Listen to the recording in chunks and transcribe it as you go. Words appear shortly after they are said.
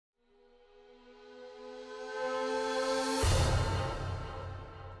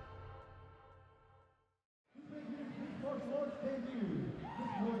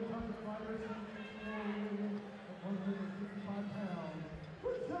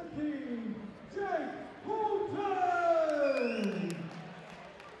presenting Jake Houghton!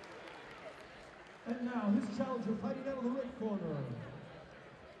 And now his challenger fighting out of the red corner.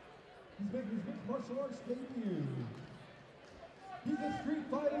 He's making his mixed martial arts debut. He's a street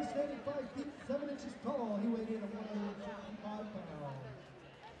fighter standing 5 feet 7 inches tall. He weighed in at 165 pounds.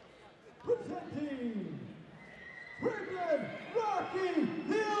 Presenting Rocky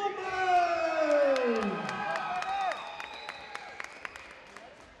Hillman!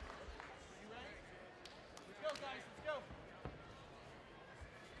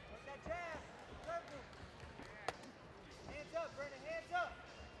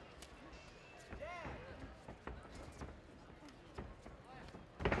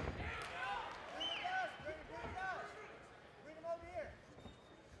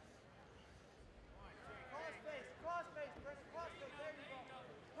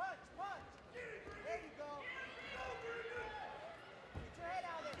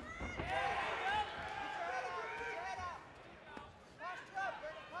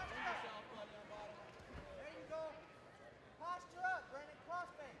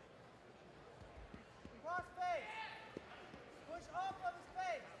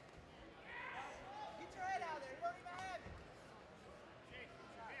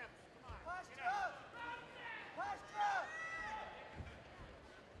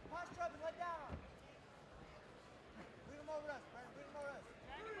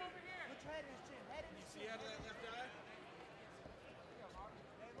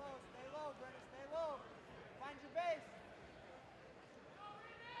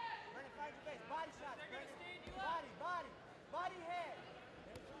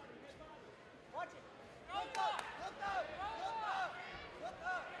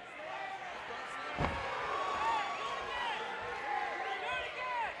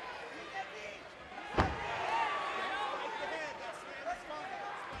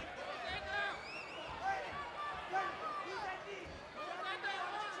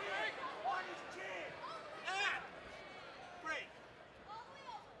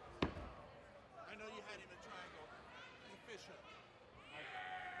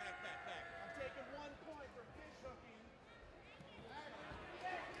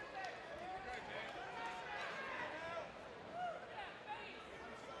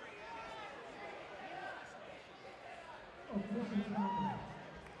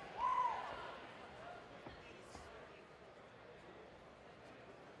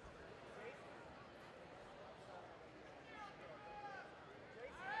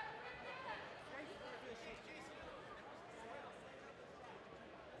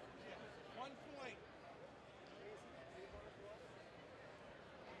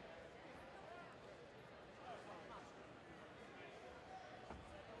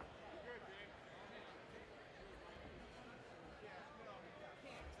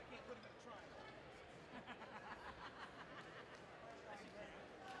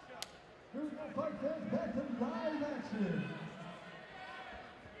 Here we go, fight fans, back to live action.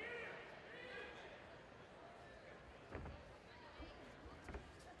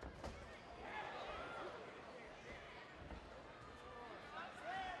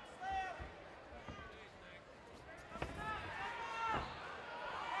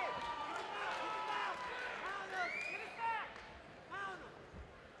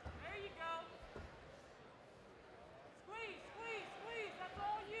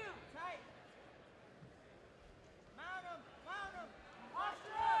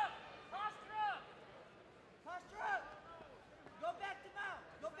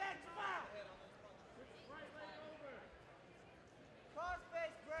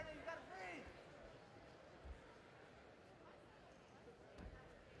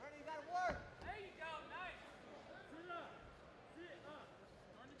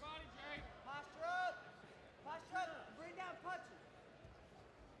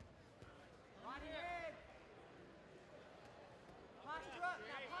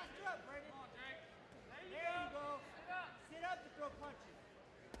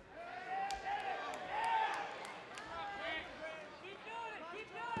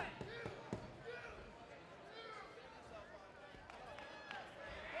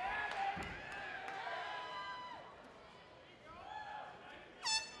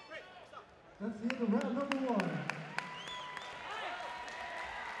 That's the end of round number 1.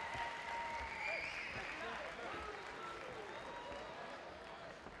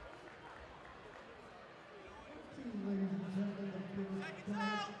 Ladies and gentlemen, the biggest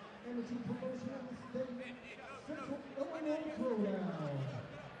amateur promotion in the state, Central Illinois Throwdown.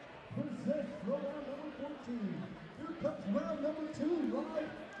 Presents Throwdown number 14. Here comes round number 2, live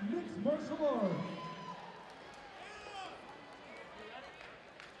mixed martial arts.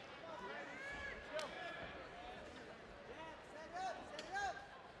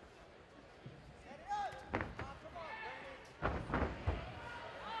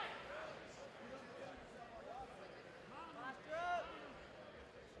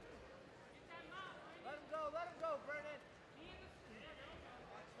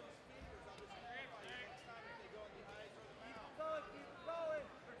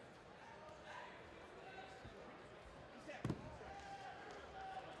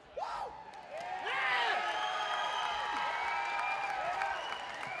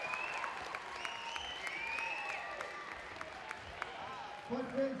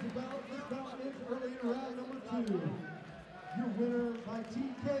 wins the bout. This bout ends early in round number 2. Your winner by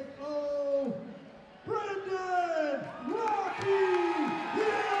TKO.